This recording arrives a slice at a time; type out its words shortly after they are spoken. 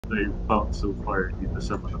I found so far dito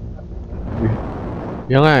sa mga.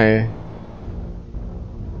 Yan nga eh.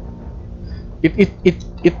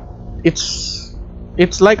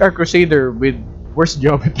 It's like our Crusader with worse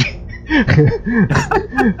geometry.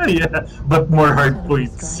 Yeah, but more hard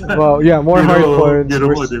points. Well, yeah, more hard points.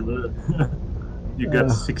 You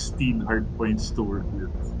got 16 hard points to work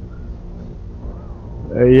with.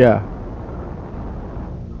 Yeah.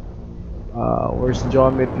 Worse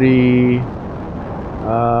geometry.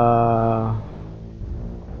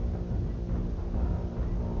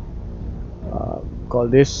 Call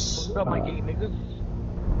this. What's up, my gay niggas?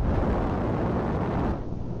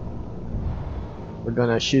 We're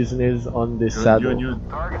gonna shizness on this saddle.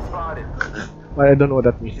 Target spotted. But I don't know what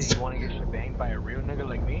that means. You wanna get shit banged by a real nigga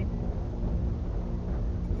like me?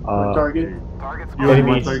 Target. Target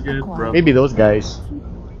Maybe, spotted. maybe those guys.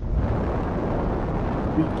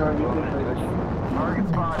 Big target. Target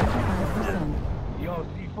spotted. Yo,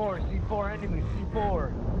 C4 enemy,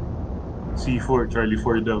 C4. C4, Charlie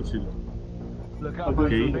 4 down sila. Look out,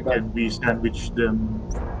 Okay, nigga. can we sandwich them?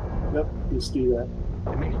 Yep, let's do that.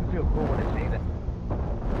 It makes me feel cool when I say that.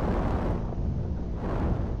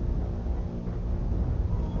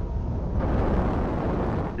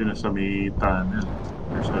 Yun na sa may tunnel.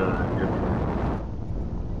 There's a...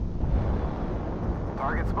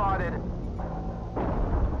 Target spotted.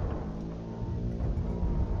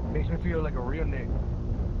 Makes me feel like a real nigga.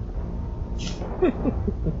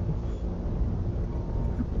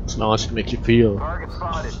 As long as it makes you feel. Target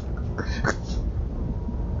spotted.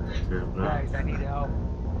 Guys, I need help.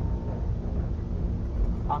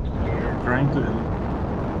 I'm scared. Trying to...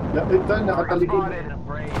 Ito, Target nakatalikod. spotted and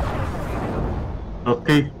afraid.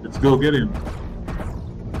 Okay, let's go get him.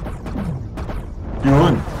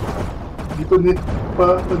 Yun! Hindi ko net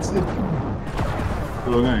pa-pansin.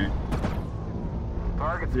 Oo nga eh.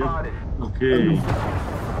 Target Yep. spotted. Okay.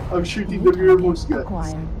 I'm shooting the rearmost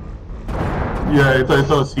guns. Yeah, ito,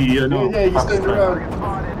 si ano... Yeah, he's turned around. Target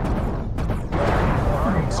spotted.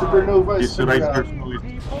 Supernova is He's turned right around. first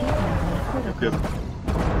noise. Yep.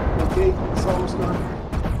 Okay, it's almost done.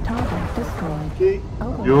 Target destroyed. Okay.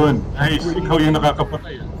 Yun! Nice! Ikaw yung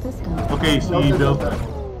nakakapatay. Okay, si Delta.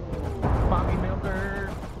 Bobby Milker.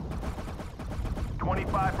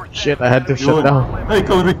 25%. Shit, I had to shut Yun! down. Ay,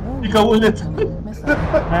 ikaw ulit!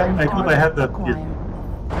 I thought I had that kid.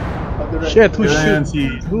 Shit, who's Yan, shoot? si...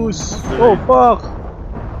 Who's? Oh fuck!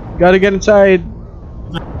 Gotta get inside.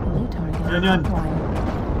 Yan.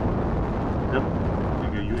 Yep.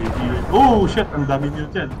 Sige, UAV. Oh shit! Ang dami nyo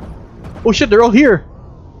dyan. Oh shit, they're all here.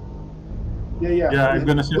 Yeah. Yeah, I'm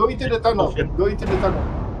gonna set... Go into the tunnel. Oh, shit. Go into the tunnel.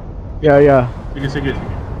 Yeah. Sige.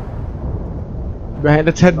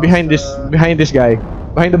 Let's head behind this guy.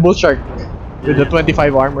 Behind the bull shark. With the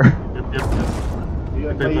 25 armor.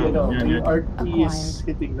 Yep. Yung RT is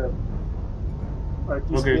hitting them. RT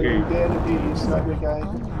is Okay. hitting the enemy, sniper guy.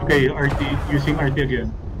 Okay, RT. Using RT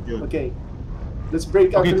again. Yun. Okay. Let's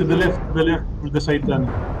break out. Okay, to the left, for the side tunnel.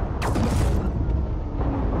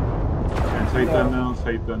 And side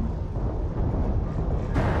tunnel.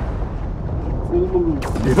 Full move.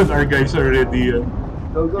 Even our guys are already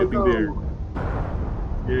Go. getting there.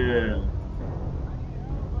 Yeah.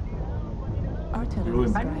 Artillery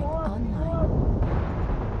strike online.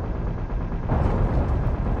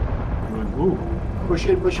 Yun. Ooh. Push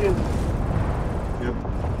in. Yep.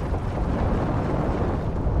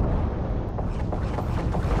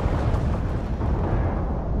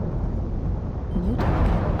 New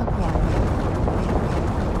target acquired.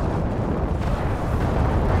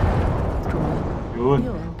 Destroyed. Yun.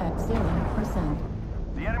 Fuel at 0%.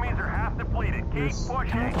 The enemies are half depleted. Keep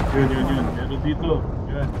pushing. Yun. Meron dito.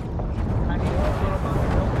 Yan. I need help, little Bobby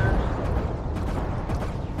Milker.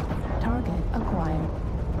 Target acquired.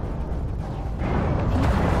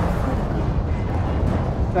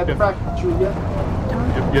 That frac, Julia.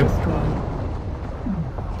 Target Yep. destroyed.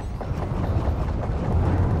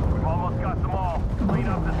 We've almost got them all. Clean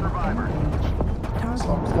up the survivors. Target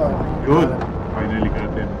Almost done. acquired. Good. Finally got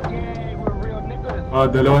him. Yay, we're real niggas.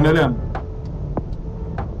 Dalawa na lang.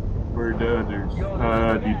 For the others.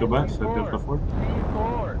 Dito ba? Sa Delta 4?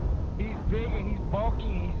 C4. He's big and he's bulky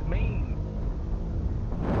and he's mean.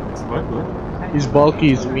 What? He's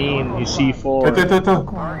bulky, he's mean, he's C4. Ito.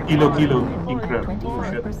 Kilo. King crab. Oh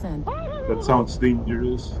shit. 25%. That sounds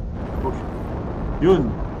dangerous. Oh shit. Yun.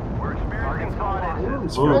 We're experiencing spotted.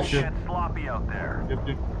 It's Oh fresh. shit. Get sloppy out there.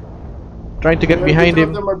 Yep. Trying to get behind Two of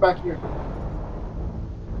him. them are back here.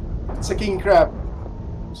 It's a king crab.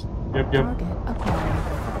 Yep. Target acquired.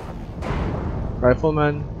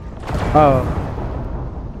 Rifleman. Oh.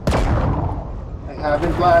 I have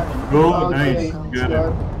him black. Go, Okay, nice. it's Got it.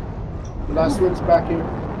 done. The last one's back here.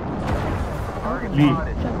 Target Lee.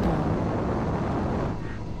 spotted. Shut down.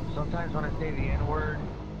 Sometimes when I say the N-word,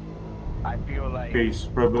 I feel like Okay, he's a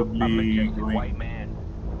probably majestic going. white man.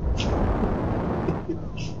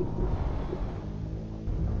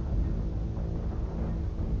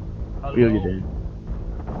 Feel you there.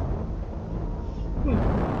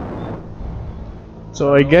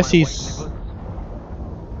 So I guess he's.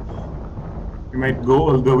 He might go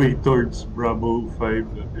all the way towards Bravo 5.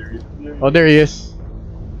 There. Oh, there he is.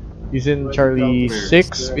 He's in Right, Charlie Delta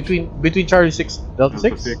 6. direction. Between Charlie 6 Delta Delta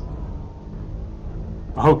 6. 6.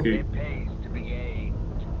 Okay, It pays to be gay.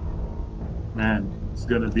 man, it's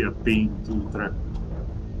gonna be a pain to track.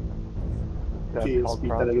 KSP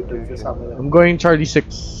talaga ito kasama na. I'm going Charlie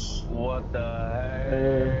 6. What the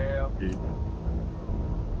hell? Okay.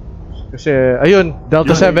 Kasi ayun,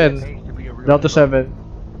 Delta Yun. 7. Pays to be a real Delta hero. 7.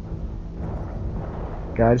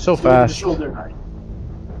 God, it's so Shoulder to fast. shoulder.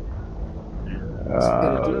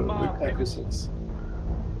 Echo 6.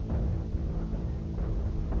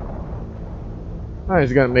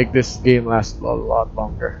 He's gonna make this game last a lot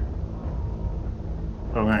longer.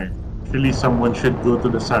 Okay. Actually, someone should go to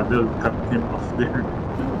the saddle, cut him off there.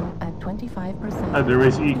 Fuel at 25%.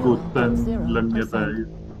 Otherwise, Fuel ikutan at lang niya 0%. tayo.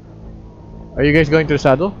 Are you guys going to the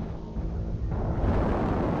saddle?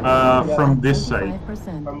 From this side.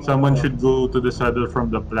 25%. Someone should go to the saddle from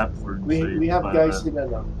the platform We side. have para- guys in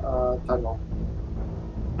tunnel.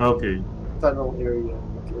 Okay. Tunnel area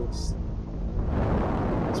at least.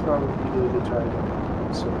 It's probably the driver.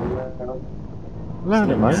 So around. Wala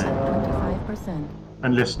naman. At 25%.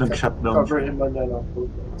 Unless nag-shut down Cover siya. him on both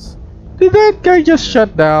ends. Did that guy just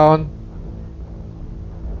shut down?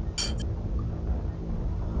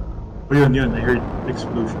 Oh, yun. I heard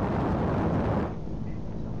explosion.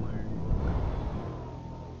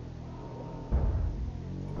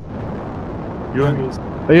 Yun.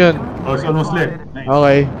 Ayun. Oh, it's almost lit. Nice.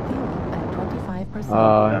 Okay. Fuel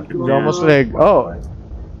at 25%. It's almost leg. Oh,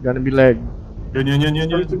 gonna be leg. Yun.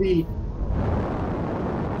 Going to be.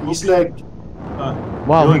 He's like.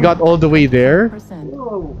 Wow, we Yun. got all the way there. 5%.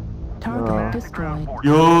 Oh. Target destroyed.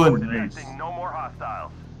 Yun. Nice. Detecting no more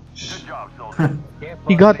hostiles. Good job, soldier.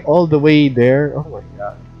 He got all the way there. Oh my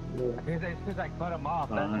god. It's because I cut him off.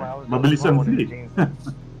 That's why I was Mabilis ang one of the fleet. teams.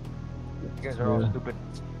 You guys are all Yeah. stupid.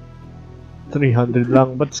 300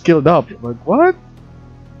 lang, but skilled up. Like, what?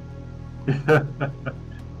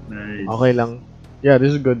 Nice. Okay lang. Yeah,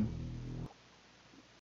 this is good.